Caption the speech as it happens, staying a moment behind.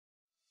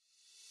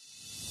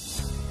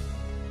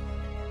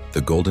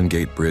The Golden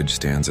Gate Bridge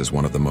stands as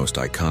one of the most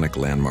iconic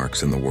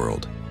landmarks in the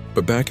world.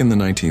 But back in the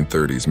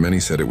 1930s, many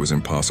said it was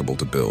impossible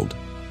to build.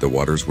 The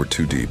waters were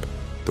too deep,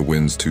 the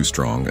winds too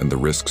strong, and the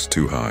risks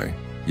too high.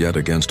 Yet,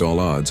 against all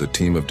odds, a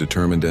team of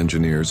determined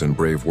engineers and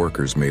brave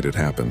workers made it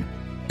happen.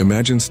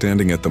 Imagine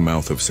standing at the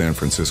mouth of San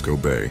Francisco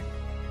Bay,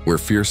 where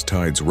fierce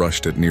tides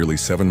rushed at nearly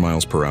 7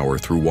 miles per hour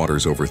through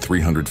waters over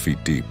 300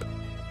 feet deep.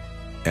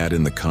 Add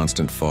in the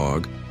constant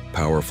fog,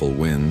 powerful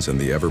winds, and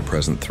the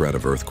ever-present threat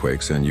of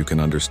earthquakes, and you can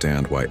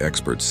understand why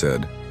experts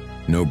said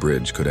no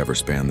bridge could ever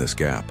span this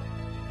gap.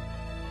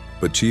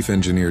 But Chief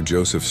Engineer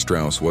Joseph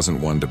Strauss wasn't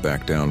one to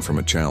back down from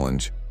a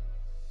challenge.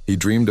 He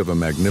dreamed of a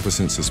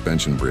magnificent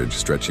suspension bridge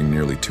stretching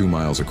nearly 2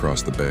 miles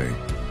across the bay.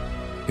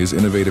 His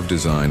innovative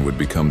design would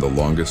become the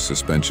longest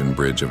suspension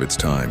bridge of its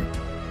time.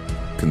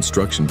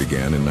 Construction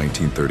began in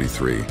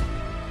 1933.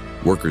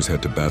 Workers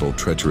had to battle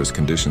treacherous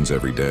conditions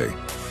every day.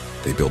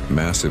 They built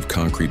massive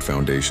concrete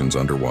foundations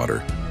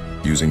underwater,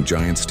 using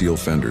giant steel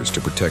fenders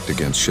to protect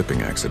against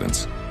shipping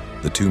accidents.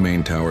 The 2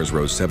 main towers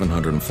rose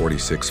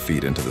 746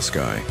 feet into the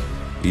sky,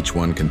 each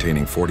one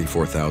containing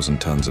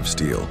 44,000 tons of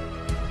steel.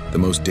 The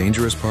most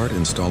dangerous part,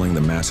 installing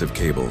the massive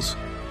cables.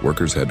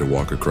 Workers had to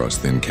walk across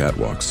thin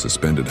catwalks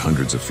suspended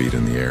hundreds of feet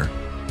in the air,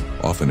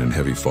 often in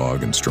heavy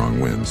fog and strong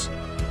winds.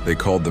 They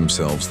called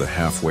themselves the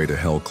Halfway to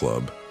Hell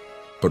Club.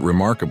 But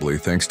remarkably,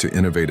 thanks to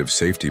innovative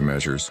safety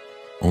measures,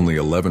 only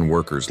 11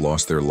 workers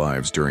lost their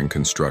lives during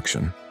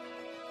construction.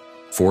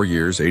 4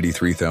 years,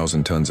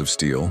 83,000 tons of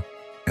steel,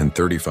 and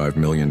 $35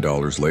 million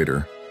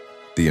later,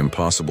 the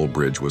impossible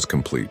bridge was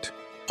complete.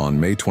 On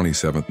May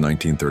 27,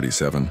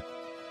 1937,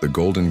 the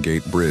Golden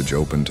Gate Bridge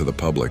opened to the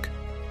public,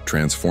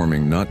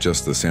 transforming not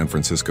just the San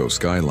Francisco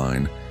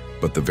skyline,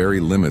 but the very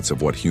limits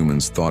of what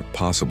humans thought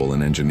possible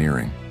in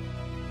engineering.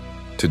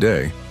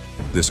 Today,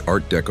 this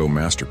Art Deco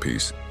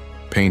masterpiece,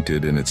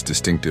 painted in its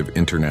distinctive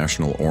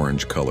international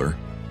orange color,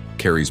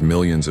 carries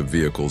millions of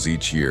vehicles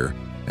each year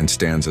and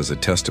stands as a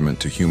testament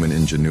to human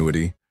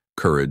ingenuity,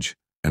 courage,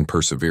 and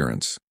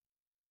perseverance.